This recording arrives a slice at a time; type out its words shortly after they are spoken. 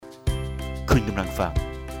คุณกำลังฟัง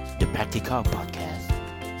The Practical Podcast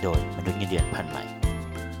โดยมนุษย์เงินเดือนพันใหม่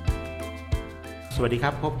สวัสดีค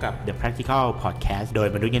รับพบกับ The Practical Podcast โดย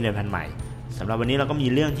มนุษย์เงินเดือนพันใหม่สำหรับวันนี้เราก็มี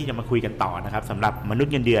เรื่องที่จะมาคุยกันต่อนะครับสำหรับมนุษ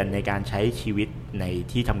ย์เงินเดือนในการใช้ชีวิตใน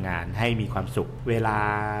ที่ทำงานให้มีความสุขเวลา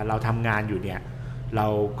เราทำงานอยู่เนี่ยเรา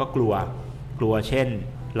ก็กลัวเช่น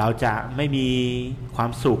เราจะไม่มีควา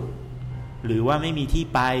มสุขหรือว่าไม่มีที่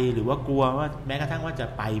ไปหรือว่ากลัวว่าแม้กระทั่งว่าจะ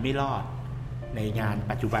ไปไม่รอดในงาน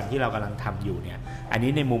ปัจจุบันที่เรากำลังทำอยู่เนี่ยอัน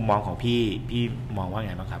นี้ในมุมมองของพี่มองว่าไ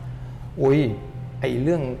งบ้างครับไอเ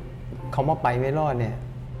รื่องคำว่าไปไม่รอดเนี่ย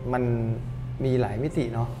มันมีหลายมิติ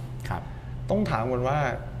เนาะครับต้องถามก่อนว่า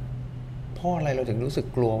เพราะอะไรเราถึงรู้สึก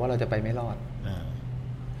กลัวว่าเราจะไปไม่รอด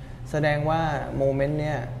แสดงว่าโมเมนต์เ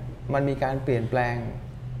นี่ยมันมีการเปลี่ยนแปลง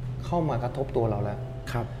เข้ามากระทบตัวเราแล้ว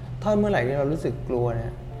ครับถ้าเมื่อไหร่ที่เรารู้สึกกลัวเนี่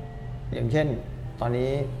ยอย่างเช่นตอนนี้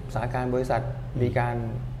สถานการณ์บริษัทมีการ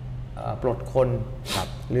ปลดคน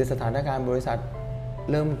หรือสถานการณ์บริษัท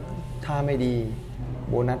เริ่มท่าไม่ดี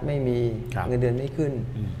โบนัสไม่มีเงินเดือนไม่ขึ้น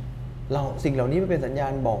สิ่งเหล่านี้มันเป็นสัญญา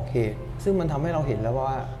ณบอกเหตุซึ่งมันทำให้เราเห็นแล้ว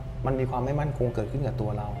ว่ามันมีความไม่มั่นคงเกิดขึ้นกับตัว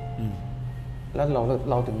เราแล้ว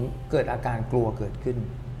เราถึงเกิดอาการกลัวเกิดขึ้น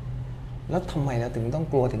แล้วทำไมเราถึงต้อง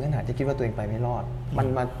กลัวถึงขนาดจะคิดว่าตัวเองไปไม่รอดมัน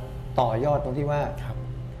มาต่อยอดตรงที่ว่า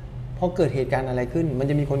พอเกิดเหตุการณ์อะไรขึ้นมัน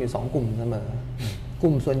จะมีคนอยู่2กลุ่มเสมอก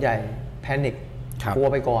ลุ่มส่วนใหญ่แพนิคกลัว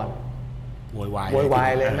ไปก่อนโวยวา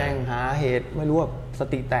ยเลยแม่งหาเหตุไม่รู้ว่าส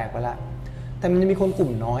ติแตกไปละแต่มันจะมีคนกลุ่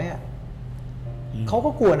มน้อยอ่ะเขาก็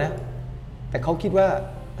กลัวนะแต่เขาคิดว่า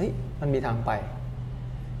เฮ้ยมันมีทางไป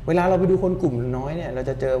เวลาเราไปดูคนกลุ่มน้อยเนี่ยเรา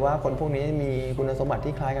จะเจอว่าคนพวกนี้มีคุณสมบัติ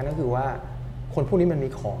ที่คล้ายกันก็คือว่าคนพวกนี้มันมี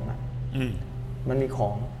ของอ่ะมันมีขอ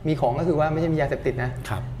งก็คือว่าไม่ใช่มียาเสพติดนะ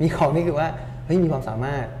มีของนี่คือว่าเฮ้ยมีความสาม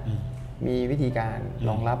ารถมีวิธีการร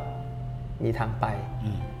องรับมีทางไป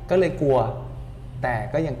ก็เลยกลัวแต่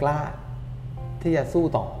ก็ยังกล้าที่จะสู้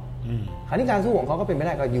ต่อคราวนี้การสู้ของเขาก็เป็นไม่ไ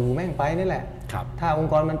ด้ก็อยู่แม่งไปนี่แหละถ้าอง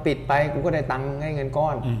ค์กรมันปิดไปกูก็ได้ตังค์ให้เงินก้อ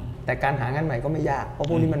นแต่การหางานใหม่ก็ไม่ยากเพราะ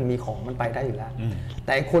พวกนี้มันมีของมันไปได้อยู่แล้วแ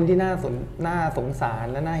ต่คนที่น่าสงสาร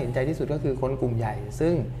และน่าเห็นใจที่สุดก็คือคนกลุ่มใหญ่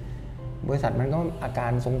ซึ่งบริษัทมันก็อากา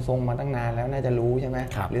รทรงๆมาตั้งนานแล้วน่าจะรู้ใช่ไหม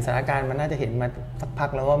หรือสถานการณ์มันน่าจะเห็นมาสักพัก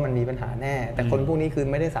แล้วว่ามันมีปัญหาแน่แต่คนพวกนี้คือ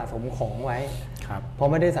ไม่ได้สะสมของไว้พอ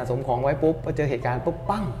ไม่ได้สะสมของไว้ปุ๊บพอเจอเหตุการณ์ปุ๊บ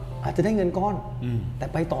ปั้งอาจจะได้เงินก้อนแต่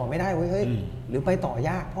ไปต่อไม่ได้เว้ยเฮ้ยหรือไปต่อย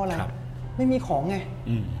ากเพราะอะไรไม่มีของไง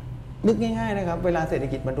นึกง่ายๆนะครับเวลาเศรษฐ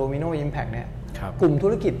กิจมันโดมิโนอิมแพคเนี่ยกลุ่มธุ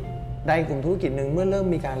รกิจใดกลุ่มธุรกิจหนึ่งเมื่อเริ่ม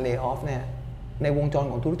มีการเลย์ออฟเนี่ยในวงจร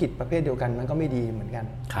ของธุรกิจประเภทเดียวกันมันก็ไม่ดีเหมือนกัน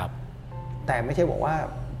แต่ไม่ใช่บอกว่า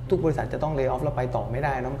ทุกบริษัทจะต้องเลย์ออฟแล้วไปต่อไม่ไ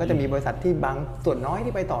ด้นะมันก็จะมีบริษัทที่บางส่วนน้อย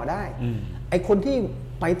ที่ไปต่อได้ไอ้คนที่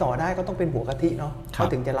ไปต่อได้ก็ต้องเป็นหัวกะทิเนาะเขา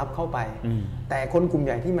ถึงจะรับเข้าไปแต่คนกลุ่มใ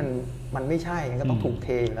หญ่ที่มันไม่ใช่ก็ต้องถูกเท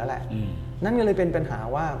อยู่แล้วแหละนั่นก็เลยเป็นปัญหา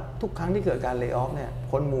ว่าทุกครั้งที่เกิดการเลย์ออฟเนี่ย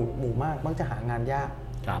คนหมู่มากมักจะหางานยาก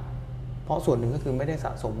เพราะส่วนหนึ่งก็คือไม่ได้ส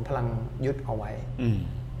ะสมพลังยึดเอาไว้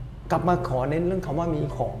กลับมาขอเน้นเรื่องคำว่ามี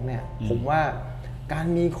ของเนี่ยผมว่าการ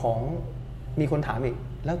มีของมีคนถามอีก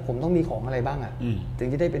แล้วผมต้องมีของอะไรบ้างอ่ะถึง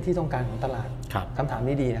จะได้เป็นที่ต้องการของตลาดคำถาม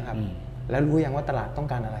นี้ดีนะครับแล้วรู้ยังว่าตลาดต้อง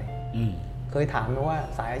การอะไรเคยถามไหมว่า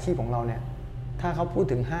สายอาชีพของเราเนี่ยถ้าเขาพูด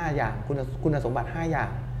ถึง5อย่างคุณสมบัติ5อย่าง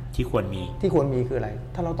ที่ควรมีคืออะไร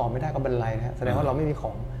ถ้าเราตอบไม่ได้ก็บรรลัยนะแสดงว่าเราไม่มีข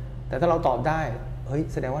องแต่ถ้าเราตอบได้เฮ้ย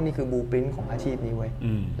แสดงว่านี่คือบลูพรินท์ของอาชีพนี้เว้ย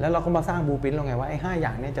แล้วเราก็มาสร้างบลูพรินท์เราไงว่าไอ้5อย่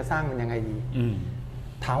างนี้จะสร้างมันยังไงดี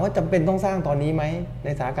ถามว่าจำเป็นต้องสร้างตอนนี้ไหมใน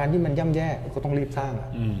สถานการณ์ที่มันย่ำแย่ก็ต้องรีบสร้างอ่ะ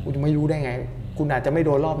คุณจะไม่รู้ได้ไงคุณอาจจะไม่โด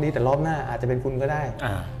นรอบนี้แต่รอบหน้าอาจจะเป็นคุณก็ได้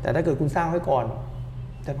แต่ถ้าเกิดคุณสร้างไว้ก่อน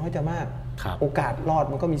จะน้อยจะมากโอกาสรอด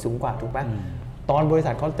มันก็มีสูงกว่าถูกไหมตอนบริษั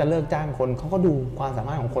ทเขาจะเลิกจ้างคนเขาก็ดูความสาม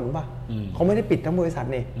ารถของคนป่ะเขาไม่ได้ปิดทั้งบริษัท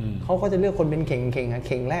นี่เขาก็จะเลือกคนเป็นเ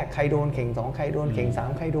ข่งแรกใครโดนเข่ง2ใครโดนเข่ง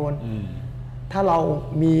3ใครโดนถ้าเรา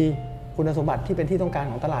มีคุณสมบัติที่เป็นที่ต้องการ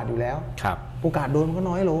ของตลาดอยู่แล้วโอกาสโดนมันก็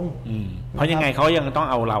น้อยลงเพราะยังไงเขายังต้อง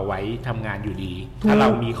เอาเราไว้ทำงานอยู่ดีถ้าเรา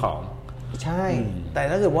มีของใช่แต่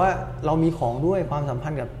ถ้าเกิดว่าเรามีของด้วยความสัมพั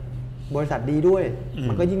นธ์กับบริษัทดีด้วย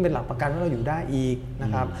มันก็ยิ่งเป็นหลักประกันว่าเราอยู่ได้อีกนะ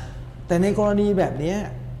ครับแต่ในกรณีแบบนี้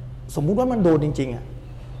สมมุติว่ามันโดนจริงๆอ่ะ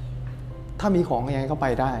ถ้ามีของยังไงก็ไป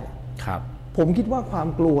ได้ครับผมคิดว่าความ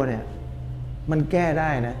กลัวเนี่ยมันแก้ได้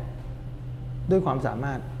นะด้วยความสาม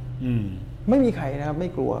ารถไม่มีใครนะครับไม่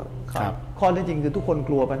กลัวครับข้อเท็จจริงคือทุกคนก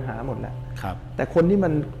ลัวปัญหาหมดแหละแต่คนที่มั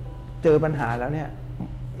นเจอปัญหาแล้วเนี่ย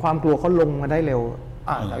ความกลัวเขาลงมาได้เร็ว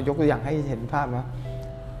เรายกตัวอย่างให้เห็นภาพนะ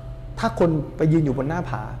ถ้าคนไปยืนอยู่บนหน้า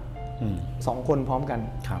ผา2คนพร้อมกัน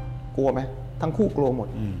กลัวไหมทั้งคู่กลัวหมด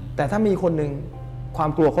แต่ถ้ามีคนนึงควา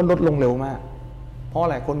มกลัวเขาลดลงเร็วมากเพราะอะ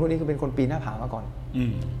ไรคนพวกนี้คือเป็นคนปีนหน้าผามาก่อน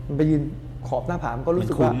มันไปยืน ขอบหน้าผามันก็รู้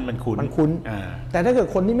สึกว่ามันคุ้นแต่ถ้าเกิด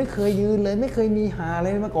คนที่ไม่เคยยืนเลยไม่เคยมีหาอะไร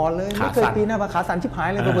มาก่อนเลยไม่เคยปีนหน้าผาขาสั่นชิบหาย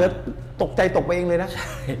เลยเบิร์ดตกใจตกไปเองเลยนะ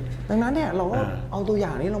ดังนั้นเนี่ยเราก็เอาตัวอย่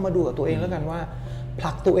างนี้เรามาดูกับตัวเองแล้วกันว่าผ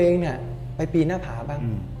ลักตัวเองเนี่ยไปปีนหน้าผาบ้าง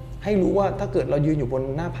ให้รู้ว่าถ้าเกิดเรายืนอยู่บน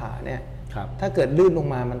หน้าผาเนี่ยถ้าเกิดลื่นลง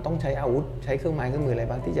มามันต้องใช้อาวุธใช้เครื่องไม้เครื่องมืออะไร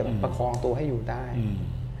บ้างที่จะประคองตัวให้อยู่ได้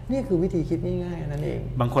นี่คือวิธีคิดง่ายๆนั่นเอง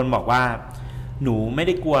บางคนบอกว่าหนูไม่ไ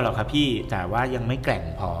ด้กลัวหรอกครับพี่แต่ว่ายังไม่แกร่ง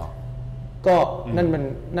พอก็นั่น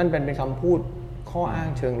เป็นคำพูดข้ออ้าง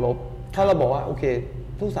เชิงลบถ้าเราบอกว่าโอเค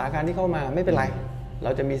ทุกสถานการณ์ที่เข้ามาไม่เป็นไรเร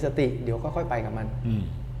าจะมีสติเดี๋ยวค่อยๆไปกับมั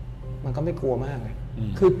นก็ไม่กลัวมากเลย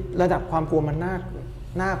คือระดับความกลัวมัน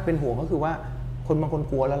น่าเป็นห่วงก็คือว่าคนบางคน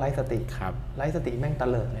กลัวแล้วไร้สติไร้สติแม่งตะ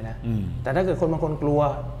เลิดเลยนะแต่ถ้าเกิดคนบางคนกลัว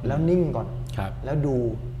แล้วนิ่งก่อนแล้วดู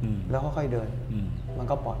แล้วค่อยๆเดินมัน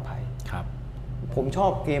ก็ปลอดภัยผมชอ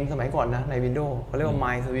บเกมสมัยก่อนนะใน Windows เขาเรียกว่า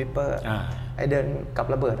Mind Sweeper ไอเดินกับ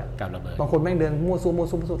ระเบิดบางคนแม่งเดินมั่ว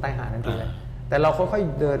สู้ตายหาทันทีเลยแต่เราค่อย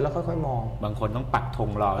ๆเดินแล้วค่อยๆมองบางคนต้องปักธง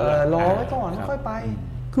รอรอไว้ก่อนค่อยๆไป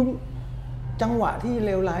คือจังหวะที่เ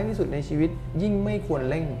ลวร้ายที่สุดในชีวิตยิ่งไม่ควร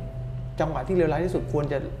เร่งจังหวะที่เลวร้ายที่สุดควร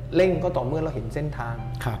จะเร่งก็ต่อเมื่อเราเห็นเส้นทาง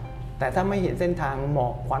แต่ถ้าไม่เห็นเส้นทางหมอ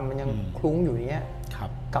กควันมันยังคลุ้งอยู่อย่างเงี้ย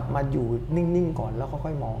กลับมาอยู่นิ่งๆก่อนแล้วค่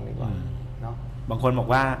อยๆมองดีกว่าเนาะบางคนบอก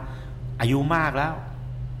ว่าอายุมากแล้ว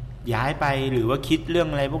ย้ายไปหรือว่าคิดเรื่อง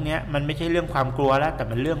อะไรพวกนี้มันไม่ใช่เรื่องความกลัวแล้วแต่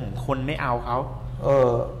มันเรื่องของคนไม่เอาเขา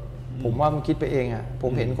ผมว่ามันคิดไปเองอ่ะผ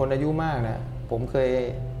มเห็นคนอายุมากนะผมเคย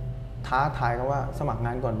ท้าทายกันว่าสมัครง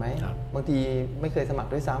านก่อนไหมบางทีไม่เคยสมัคร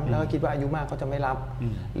ด้วยซ้ำแล้วก็คิดว่าอายุมากเขาจะไม่รับ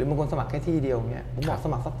หรือบางคนสมัครแค่ที่เดียวเงี้ยผมบอกส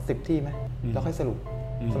มัครสัก10 ที่ไหมแล้วค่อยสรุป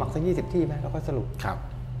สมัครสัก20 ที่ไหมแล้วค่อยสรุป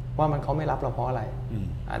ว่ามันเขาไม่รับเราเพราะอะไร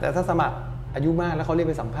แต่ถ้าสมัครอายุมากแล้วเขาเรียก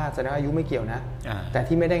ไปสัมภาษณ์แสดงว่าอายุไม่เกี่ยวนะแต่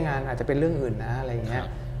ที่ไม่ได้งานอาจจะเป็นเรื่องอื่นนะอะไรอย่างเงี้ย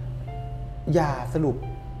อย่าสรุป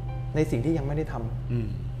ในสิ่งที่ยังไม่ได้ท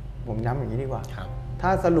ำผมย้ำอย่างนี้ดีกว่าถ้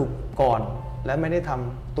าสรุปก่อนและไม่ได้ท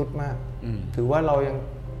ำตุ๊ดมากถือว่าเรายัง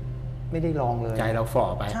ไม่ได้ลองเลยใจเราฝ่อ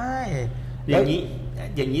ไปใช่อย่าง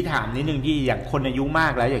นี้ถามนิดนึงที่อย่างคนอายุมา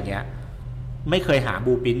กแล้วอย่างเงี้ยไม่เคยหาบ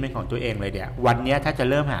ลูพรินท์เป็นของตัวเองเลยเนี่ยวันนี้ถ้าจะ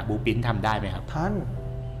เริ่มหาบลูพรินท์ทำได้ไหมครับทัน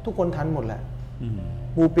ทุกคนทันหมดแหละ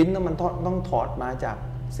บลูพรินท์มันต้องถอดมาจาก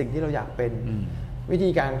สิ่งที่เราอยากเป็นวิธี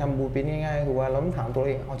การทำบลูพรินท์ง่ายๆคือว่าเราต้องถามตัวเ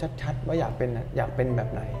องเอาชัดๆว่าอยากเป็นแบบ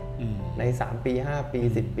ไหนใน3 ปี5 ปี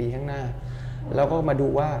10 ปีข้างหน้าแล้วก็มาดู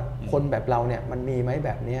ว่าคนแบบเราเนี่ยมันมีไหมแ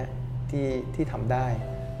บบนี้ที่ทำได้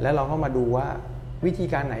แล้วเราก็มาดูว่าวิธี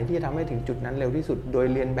การไหนที่จะทำให้ถึงจุดนั้นเร็วที่สุดโดย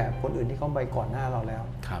เรียนแบบคนอื่นที่เขาไปก่อนหน้าเราแล้ว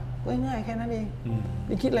ง่ายๆแค่นั้นเองไ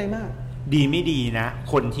ม่คิดอะไรมากดีไม่ดีนะ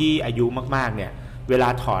คนที่อายุมากๆเนี่ยเวลา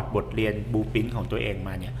ถอดบทเรียนบลูพรินท์ของตัวเองม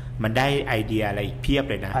าเนี่ยมันได้ไอเดียอะไรอีกเพียบ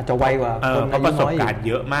เลยนะอาจจะไวกว่าคนเพราะประสบการณ์เ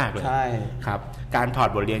ยอะมากเลยใช่ครับการถอด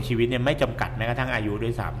บทเรียนชีวิตเนี่ยไม่จำกัดแม้กระทั่งอายุด้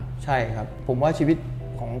วยซ้ำใช่ครับผมว่าชีวิต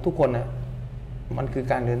ของทุกคนนะมันคือ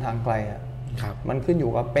การเดินทางไกลอ่ะมันขึ้นอ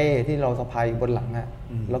ยู่กับเป้ที่เราสะพายบนหลังอ่ะ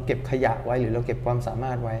เราเก็บขยะไว้หรือเราเก็บความสาม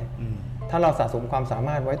ารถไว้ถ้าเราสะสมความสาม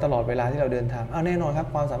ารถไว้ตลอดเวลาที่เราเดินทางแน่นอนครับ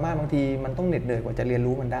ความสามารถบางทีมันต้องเหน็ดเหนื่อยกว่าจะเรียน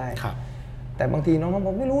รู้มันได้แต่บางทีน้องๆบ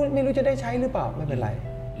อกไม่รู้จะได้ใช้หรือเปล่าไม่เป็นไร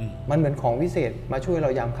มันเหมือนของวิเศษมาช่วยเรา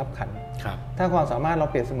ยามคับขันถ้าความสามารถเรา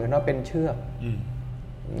เปรียบเสมือนว่าเป็นเชือก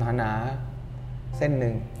หนาเส้นห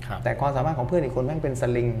นึ่งแต่ความสามารถของเพื่อนอีกคนแม่งเป็นส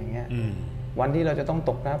ลิงอย่างเงี้ยวันที่เราจะต้อง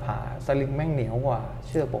ตกหน้าผาสลิงแม่งเหนียวกว่าเ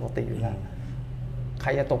ชือกปกติอยู่แล้วใคร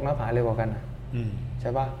จะตกหน้าผาเร็วกว่ากันใ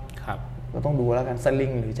ช่ป่ะก็ต้องดูแล้วกันสลิ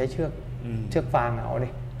งหรือใช้เชือกฟางเอาดิ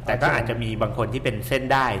แต่ก็อาจจะมีบางคนที่เป็นเส้น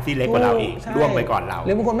ได้ที่เล็กกว่าเราอีกล่วงไปก่อนเราห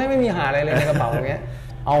รือบางคนไม่มีหาอะไรเลยในกระเป๋าอย่างเงี้ย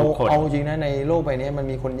เอาจริงนะในโลกใบนี้มัน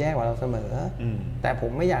มีคนแย่กว่าเราเสมอแต่ผ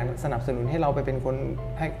มไม่อยากสนับสนุนให้เราไปเป็นคน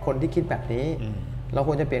ให้คนที่คิดแบบนี้เราค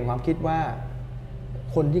วรจะเปลี่ยนความคิดว่า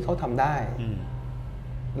คนที่เขาทำได้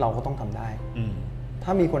เราก็ต้องทำได้ถ้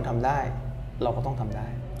ามีคนทำได้เราก็ต้องทำได้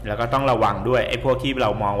แล้วก็ต้องระวังด้วยไอ้พวกที่เร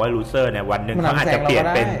ามองว่าลูเซอร์เนี่ยวันหนึ่งเขาอาจจะเปลี่ยน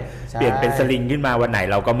เป็นสลิงขึ้นมาวันไหน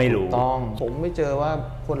เราก็ไม่รู้ต้องผมไม่เจอว่า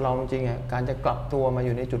คนเราจริงอ่ะการจะกลับตัวมาอ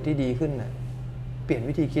ยู่ในจุดที่ดีขึ้นน่ะเปลี่ยน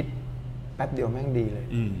วิธีคิดแป๊บเดียวแม่งดีเลย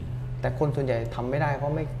แต่คนส่วนใหญ่ทำไม่ได้เพรา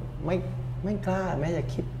ะไม่กล้าแม้จะ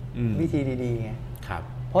คิดวิธีดีๆไง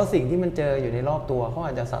เพราะสิ่งที่มันเจออยู่ในรอบตัวเขาอ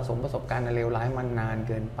าจจะสะสมประสบการณ์เลวร้ายมันนาน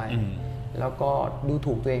เกินไปแล้วก็ดู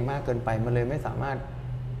ถูกตัวเองมากเกินไปมันเลยไม่สามารถ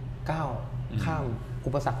ก้าวข้าม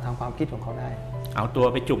อุปสรรคทางความคิดของเขาได้เอาตัว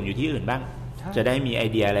ไปจุ่มอยู่ที่อื่นบ้างจะได้มีไอ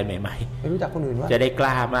เดียอะไรใหม่ๆไม่รู้จักคนอื่นว่าจะได้ก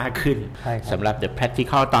ล้ามากขึ้นสำหรับ The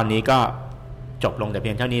Practical ตอนนี้ก็จบลงแต่เพี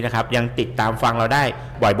ยงเท่านี้นะครับยังติดตามฟังเราได้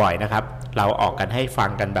บ่อยๆนะครับเราออกกันให้ฟัง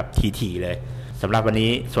กันแบบถี่ๆเลยสำหรับวัน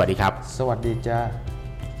นี้สวัสดีครับสวัสดีจ้า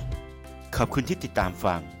ขอบคุณที่ติดตาม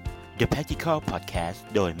ฟัง The Practical Podcast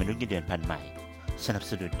โดยมนุษย์เงินเดือนพันใหม่สนับ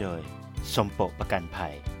สนุนโดยสมโปประกันภั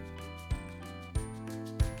ย